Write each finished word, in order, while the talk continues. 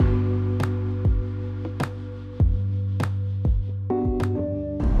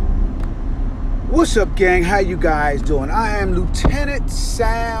What's up, gang? How you guys doing? I am Lieutenant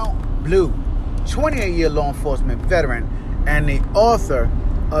Sal, 28-year law enforcement veteran and the author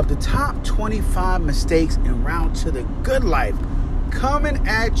of the top 25 mistakes en route to the good life, coming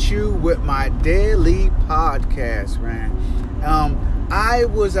at you with my daily podcast, man. I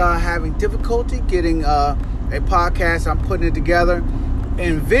was having difficulty getting a podcast. I'm putting it together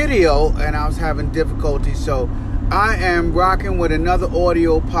in video, and I was having difficulty, so I am rocking with another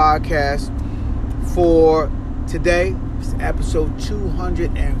audio podcast for today. It's episode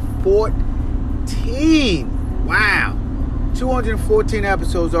 214. Wow, 214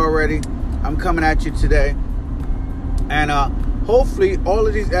 episodes already. I'm coming at you today, and hopefully all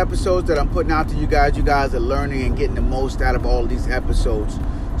of these episodes that I'm putting out to you guys are learning and getting the most out of all of these episodes.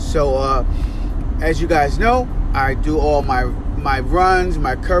 So as you guys know, I do all my runs,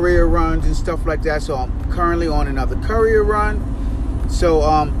 my courier runs and stuff like that. So I'm currently on another courier run. So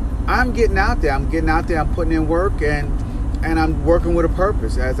I'm getting out there. I'm putting in work, and I'm working with a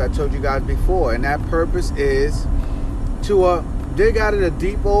purpose, as I told you guys before. And that purpose is to dig out of the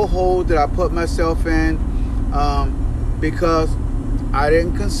deep old hole that I put myself in, because I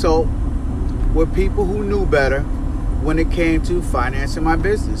didn't consult with people who knew better when it came to financing my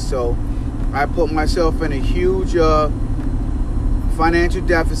business. So I put myself in a huge financial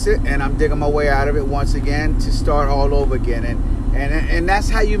deficit, and I'm digging my way out of it once again to start all over again. And that's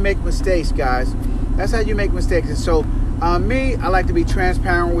how you make mistakes, guys. That's how you make mistakes. And so I like to be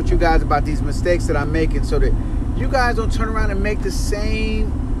transparent with you guys about these mistakes that I'm making, so that you guys don't turn around and make the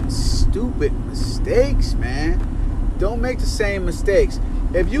same stupid mistakes, man. Don't make the same mistakes.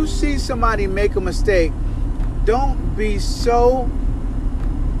 If you see somebody make a mistake, don't be so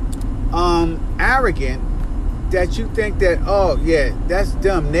arrogant that you think that, oh yeah, that's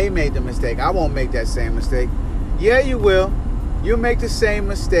dumb, they made the mistake, I won't make that same mistake. Yeah, you will. You'll make the same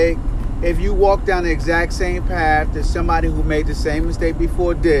mistake if you walk down the exact same path that somebody who made the same mistake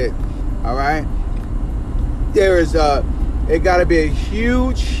before did. All right? There is it got to be a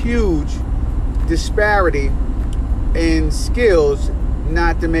huge disparity in skills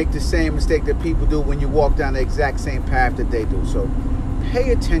not to make the same mistake that people do when you walk down the exact same path that they do. So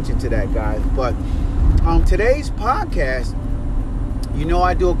pay attention to that, guys. But today's podcast, you know,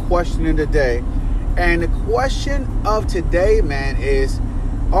 I do a question of the day. And the question of today, man, is,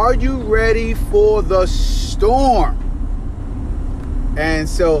 are you ready for the storm? And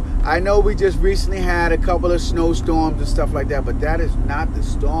so I know we just recently had a couple of snowstorms and stuff like that, but that is not the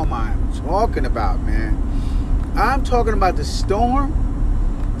storm I'm talking about, man. I'm talking about the storm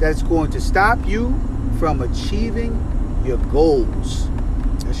that's going to stop you from achieving your goals.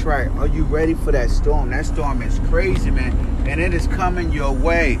 That's right. Are you ready for that storm? That storm is crazy, man, and it is coming your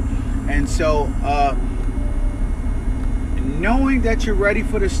way. And so, knowing that you're ready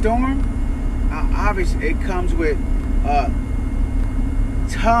for the storm, obviously it comes with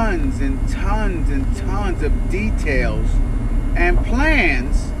tons and tons of details and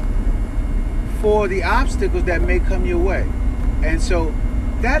plans for the obstacles that may come your way. And so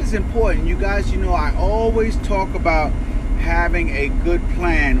that is important. You guys, you know, I always talk about having a good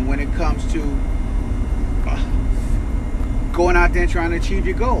plan when it comes to going out there and trying to achieve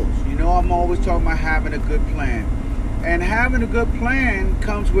your goals. You know, I'm always talking about having a good plan. And having a good plan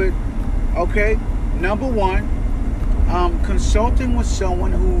comes with, okay, number one, consulting with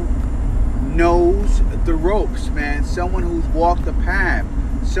someone who knows the ropes, man. Someone who's walked the path.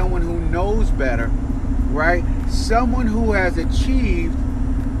 Someone who knows better, right? Someone who has achieved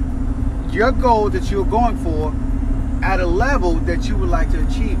your goal that you're going for at a level that you would like to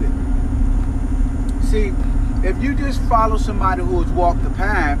achieve it. See, if you just follow somebody who has walked the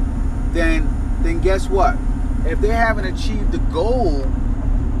path, then guess what? If they haven't achieved the goal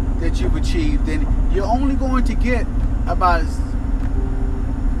that you've achieved, then you're only going to get about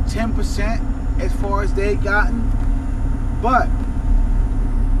 10% as far as they've gotten. But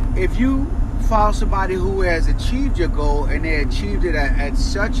if you follow somebody who has achieved your goal and they achieved it at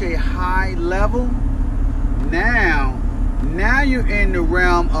such a high level, now you're in the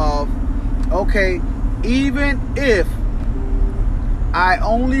realm of, okay, even if I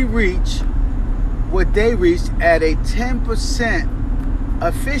only reach what they reached at a 10%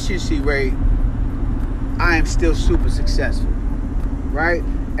 efficiency rate, I am still super successful, right?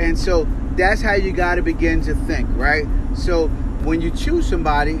 And so that's how you got to begin to think, right? So when you choose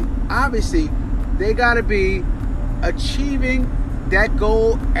somebody, obviously they got to be achieving that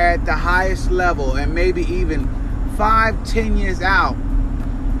goal at the highest level, and maybe even 5-10 years out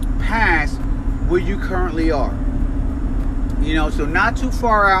past where you currently are. You know, so not too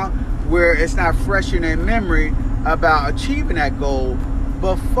far out where it's not fresh in their memory about achieving that goal,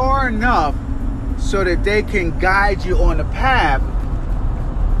 but far enough so that they can guide you on the path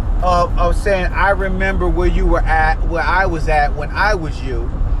of saying, I remember where you were at, where I was at when I was you,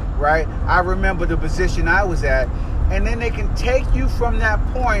 right? I remember the position I was at. And then they can take you from that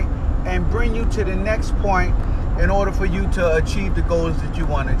point and bring you to the next point in order for you to achieve the goals that you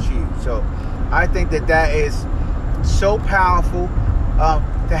want to achieve. So I think that is so powerful,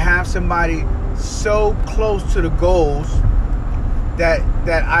 to have somebody so close to the goals that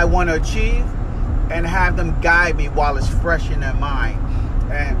I want to achieve, and have them guide me while it's fresh in their mind.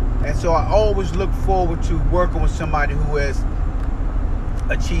 And so I always look forward to working with somebody who has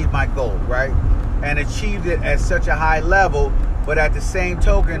achieved my goal, right? And achieved it at such a high level, but at the same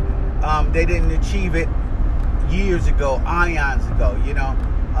token, they didn't achieve it years ago, eons ago, you know.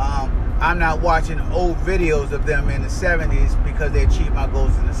 I'm not watching old videos of them in the 70s because they achieved my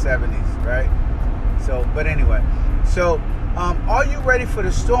goals in the 70s, right? So, but anyway, so are you ready for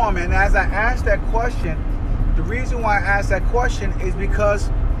the storm? And as I asked that question, the reason why I asked that question is because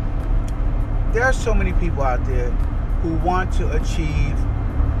there are so many people out there who want to achieve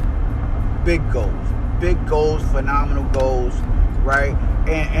big goals, phenomenal goals, right?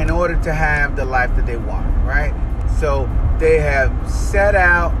 In order to have the life that they want, right? So they have set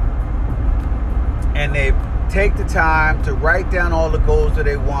out and they take the time to write down all the goals that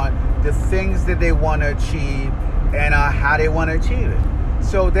they want, the things that they want to achieve, and how they want to achieve it.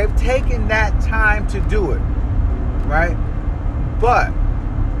 So they've taken that time to do it, right? But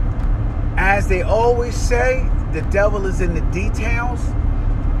as they always say, the devil is in the details.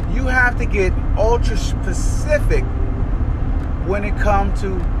 You have to get ultra specific when it comes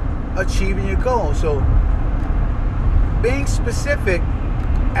to achieving your goals. So being specific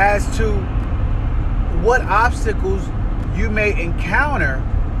as to what obstacles you may encounter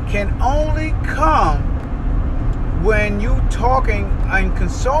can only come when you talking and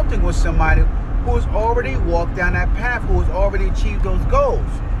consulting with somebody who has already walked down that path, who has already achieved those goals,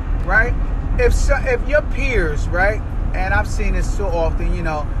 right? If your peers, right, and I've seen this so often, you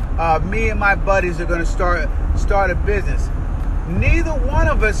know, me and my buddies are going to start a business. Neither one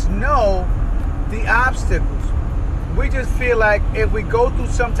of us know the obstacles. We just feel like if we go through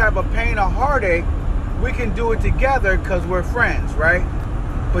some type of pain or heartache, we can do it together because we're friends, right?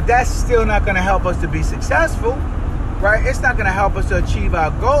 But that's still not going to help us to be successful, right? It's not going to help us to achieve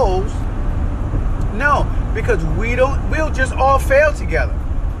our goals. No, because we'll just all fail together.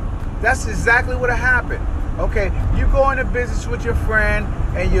 That's exactly what'll happen. Okay, you go into business with your friend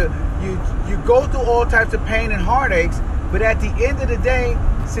and you go through all types of pain and heartaches, but at the end of the day,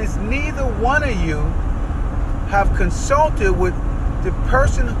 since neither one of you have consulted with the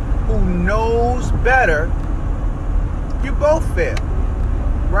person who knows better, you both fail,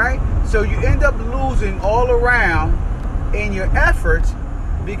 right? So you end up losing all around in your efforts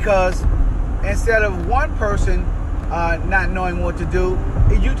because instead of one person not knowing what to do,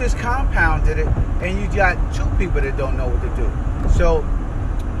 you just compounded it and you got two people that don't know what to do. So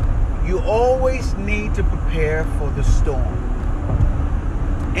you always need to prepare for the storm.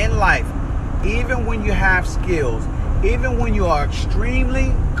 In life, even when you have skills, even when you are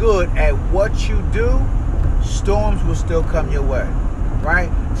extremely good at what you do, storms will still come your way,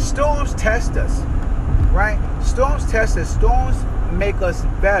 right? Storms test us, right? Storms test us. Storms make us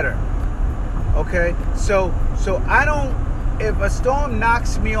better, okay? So I don't, if a storm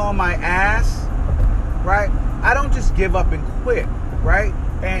knocks me on my ass, right, I don't just give up and quit, right?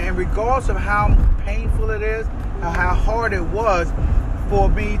 And regardless of how painful it is, how hard it was for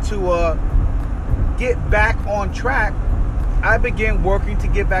me to get back on track, I began working to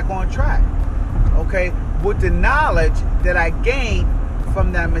get back on track, okay, with the knowledge that I gained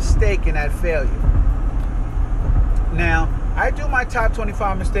from that mistake and that failure. Now, I do my top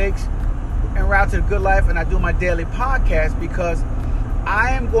 25 mistakes en route to the good life, and I do my daily podcast because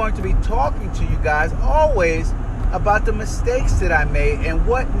I am going to be talking to you guys always about the mistakes that I made and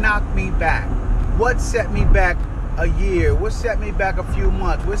what knocked me back, what set me back a year, what set me back a few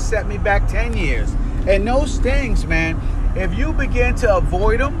months, what set me back 10 years. And those things, man, if you begin to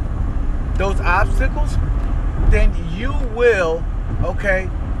avoid them, those obstacles, then you will, okay,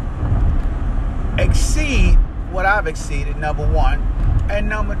 exceed what I've exceeded, number one. And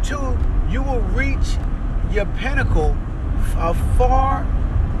number two, you will reach your pinnacle far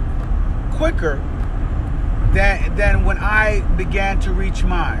quicker than when I began to reach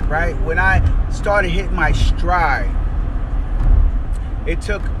mine, right? When I started hitting my stride, it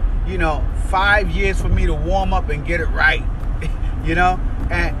took, 5 years for me to warm up and get it right,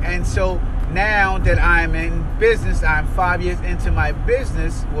 and so now that I'm in business, I'm 5 years into my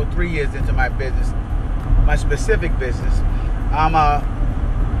business, well, 3 years into my business, my specific business. I'm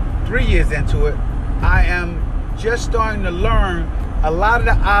 3 years into it. I am just starting to learn a lot of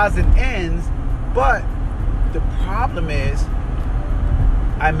the odds and ends, but the problem is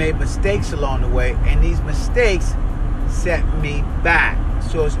I made mistakes along the way, and these mistakes set me back.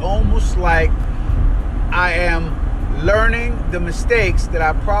 So it's almost like I am learning the mistakes that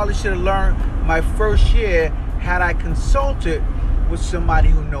I probably should have learned my first year had I consulted with somebody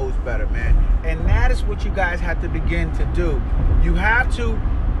who knows better, man. And that is what you guys have to begin to do. You have to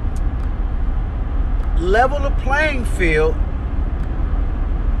level the playing field,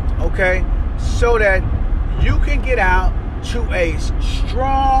 okay, so that you can get out to a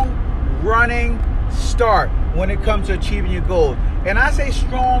strong running start when it comes to achieving your goals. And I say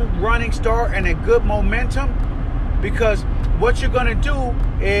strong running start and a good momentum, because what you're going to do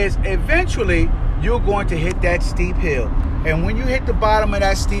is eventually you're going to hit that steep hill. And when you hit the bottom of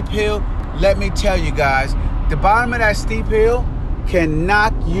that steep hill, let me tell you guys, the bottom of that steep hill can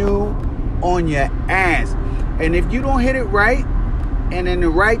knock you on your ass. And if you don't hit it right and in the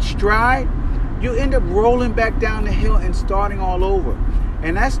right stride, you end up rolling back down the hill and starting all over.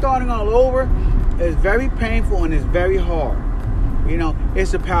 And that starting all over is very painful and it's very hard. You know,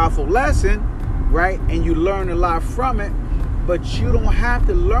 it's a powerful lesson, right? And you learn a lot from it, but you don't have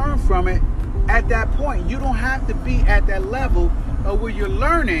to learn from it at that point. You don't have to be at that level of where you're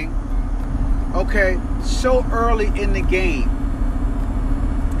learning, okay, so early in the game.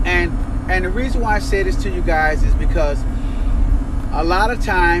 And the reason why I say this to you guys is because a lot of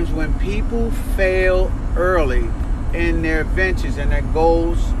times when people fail early in their ventures and their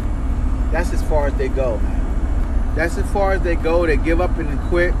goals, that's as far as they go, man. That's as far as they go. They give up and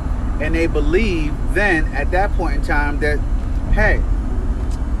quit, and they believe then at that point in time that, hey,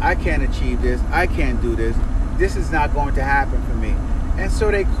 I can't achieve this, I can't do this, this is not going to happen for me. And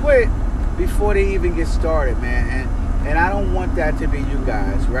so they quit before they even get started, man. And I don't want that to be you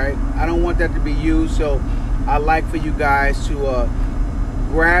guys, right? I don't want that to be you. So I like for you guys to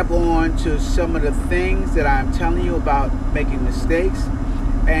grab on to some of the things that I'm telling you about making mistakes.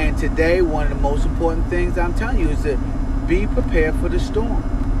 And today, one of the most important things I'm telling you is to be prepared for the storm,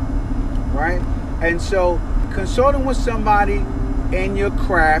 right? And so consulting with somebody in your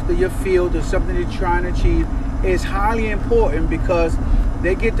craft or your field or something you're trying to achieve is highly important, because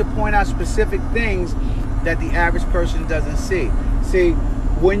they get to point out specific things that the average person doesn't see. See,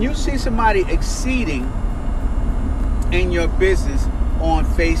 when you see somebody exceeding in your business on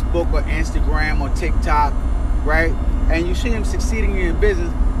Facebook or Instagram or TikTok, right? And you see them succeeding in your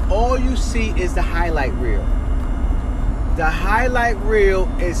business, all you see is the highlight reel. The highlight reel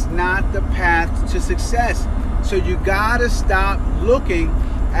is not the path to success. So you gotta stop looking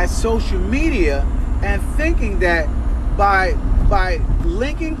at social media and thinking that by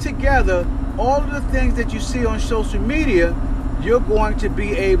linking together all of the things that you see on social media, you're going to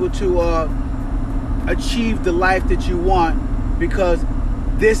be able to achieve the life that you want, because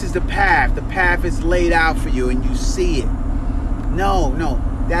this is the path. The path is laid out for you and you see it. No,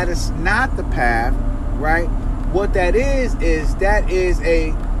 that is not the path, right? What that is that is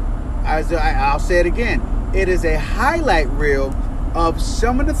I'll say it again, it is a highlight reel of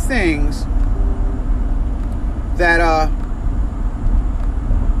some of the things that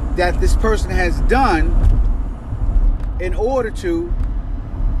that this person has done in order to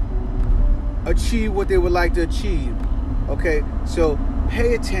achieve what they would like to achieve. Okay, so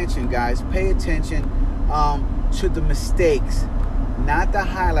pay attention, guys. Pay attention to the mistakes, not the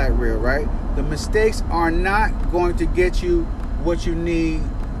highlight reel, right? The mistakes are not going to get you what you need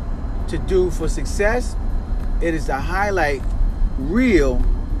to do for success. It is the highlight reel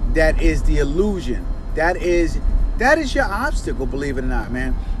that is the illusion. That is your obstacle, believe it or not,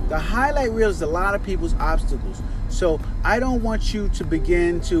 man. The highlight reel is a lot of people's obstacles. So I don't want you to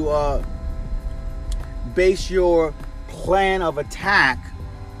begin to base your plan of attack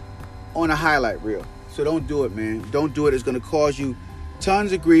on a highlight reel. So don't do it, man. Don't do it. It's going to cause you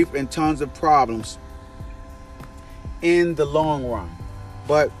tons of grief and tons of problems in the long run.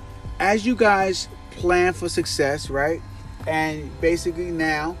 But as you guys plan for success, right? And basically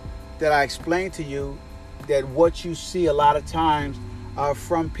now that I explained to you that what you see a lot of times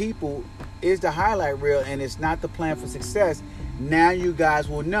from people is the highlight reel and it's not the plan for success, now you guys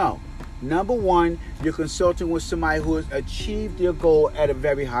will know. Number one, you're consulting with somebody who has achieved your goal at a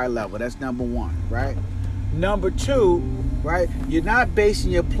very high level. That's number one, right? Number two, right, you're not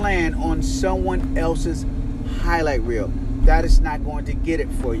basing your plan on someone else's highlight reel. That is not going to get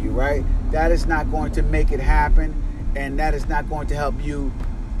it for you, right? That is not going to make it happen, and that is not going to help you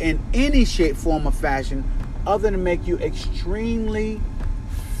in any shape, form, or fashion other than make you extremely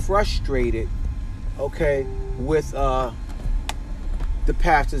frustrated, okay, with the the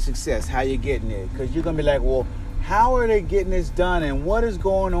path to success, how you're getting there. Because you're going to be like, well, how are they getting this done, and what is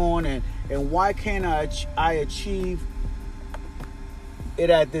going on, and why can't I achieve it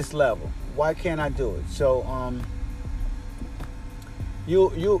at this level? Why can't I do it? So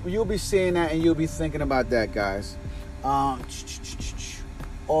you'll be seeing that, and you'll be thinking about that, guys.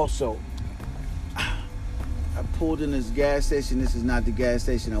 Also, I pulled in this gas station. This is not the gas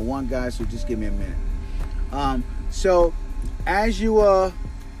station I want, guys, so just give me a minute. So as you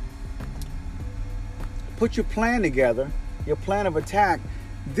put your plan together, your plan of attack,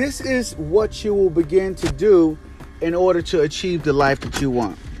 this is what you will begin to do in order to achieve the life that you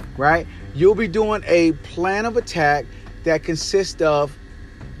want, right? You'll be doing a plan of attack that consists of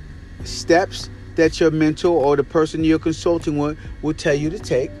steps that your mentor or the person you're consulting with will tell you to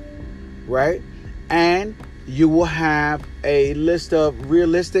take, right? And you will have a list of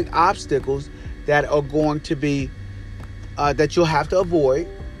realistic obstacles that are going to be that you'll have to avoid.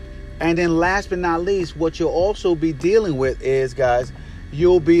 And then last but not least, what you'll also be dealing with is, guys,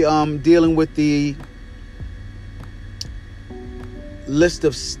 you'll be dealing with the list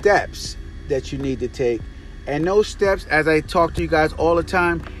of steps that you need to take. And those steps, as I talk to you guys all the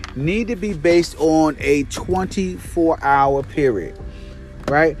time, need to be based on a 24-hour period,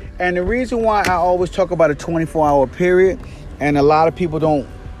 right? And the reason why I always talk about a 24-hour period, and a lot of people don't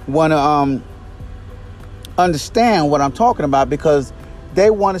want to understand what I'm talking about, because they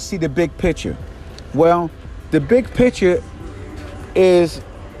want to see the big picture. Well, the big picture is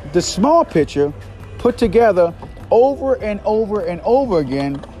the small picture put together over and over and over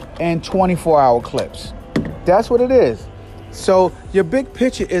again in 24-hour clips. That's what it is. So your big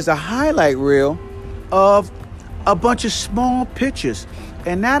picture is a highlight reel of a bunch of small pictures.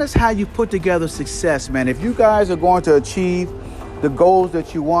 And that is how you put together success, man. If you guys are going to achieve the goals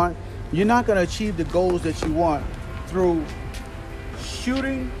that you want, you're not going to achieve the goals that you want through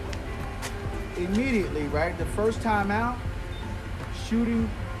shooting immediately, right? The first time out, shooting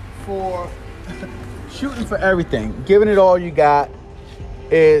for everything, giving it all you got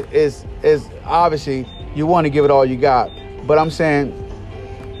is obviously you want to give it all you got. But I'm saying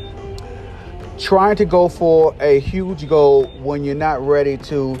trying to go for a huge goal when you're not ready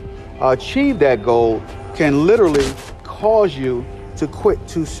to achieve that goal can literally cause you to quit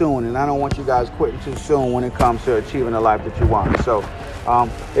too soon. And I don't want you guys quitting too soon when it comes to achieving the life that you want. So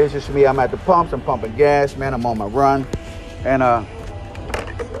it's just me. I'm at the pumps. I'm pumping gas, man. I'm on my run. And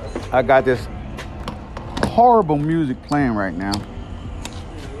I got this horrible music playing right now.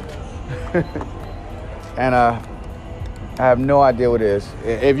 And I have no idea what it is.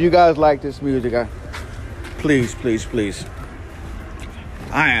 If you guys like this music, please.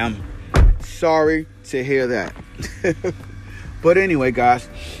 I am sorry to hear that. But anyway, guys,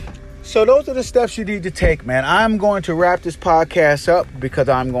 so those are the steps you need to take, man. I'm going to wrap this podcast up because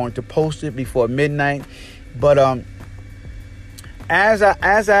I'm going to post it before midnight. But as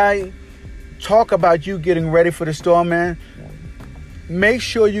I talk about you getting ready for the storm, man, make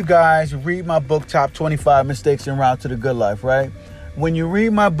sure you guys read my book, Top 25 Mistakes En Route to the Good Life, right? When you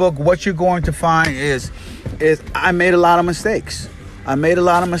read my book, what you're going to find is I made a lot of mistakes. And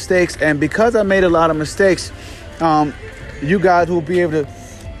because I made a lot of mistakes, you guys will be able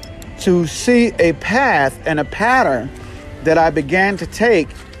to see a path and a pattern that I began to take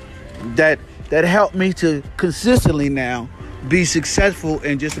that helped me to consistently now be successful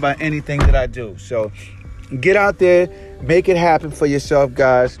in just about anything that I do. So get out there, make it happen for yourself,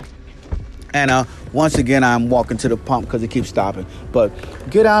 guys. And once again, I'm walking to the pump because it keeps stopping. But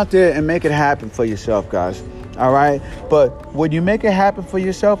get out there and make it happen for yourself, guys. All right? But when you make it happen for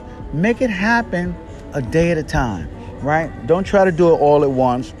yourself, make it happen a day at a time, right? Don't try to do it all at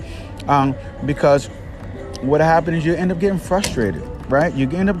once, because what happens is you end up getting frustrated, right? You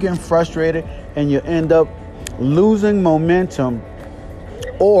end up getting frustrated and you end up losing momentum,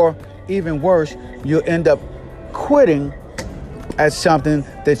 or even worse, you end up quitting at something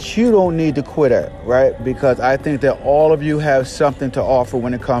that you don't need to quit at, right? Because I think that all of you have something to offer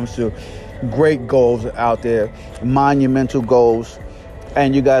when it comes to great goals out there, monumental goals,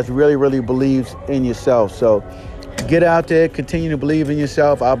 and you guys really believe in yourself. So get out there, continue to believe in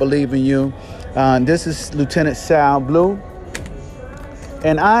yourself. I believe in you. This is Lieutenant Sal Blue,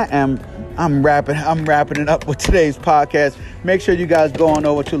 and I'm wrapping it up with today's podcast. Make sure you guys go on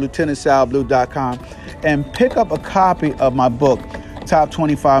over to lieutenantsalblue.com and pick up a copy of my book, Top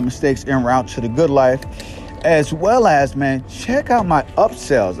 25 Mistakes En Route to the Good Life, as well as, man, check out my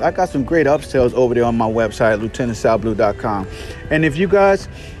upsells. I got some great upsells over there on my website, lieutenantsalblue.com. And if you guys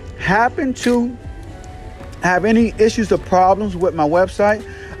happen to have any issues or problems with my website,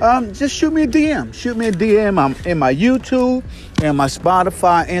 just shoot me a DM. Shoot me a DM. I'm in my YouTube and my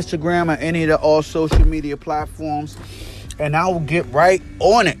Spotify, Instagram, and any of the all social media platforms. And I will get right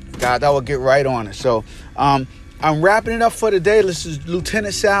on it, guys. I will get right on it. So I'm wrapping it up for today. This is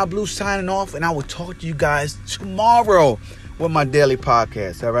Lieutenant Sal Blue signing off. And I will talk to you guys tomorrow with my daily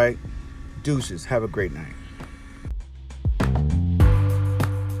podcast. All right? Deuces. Have a great night.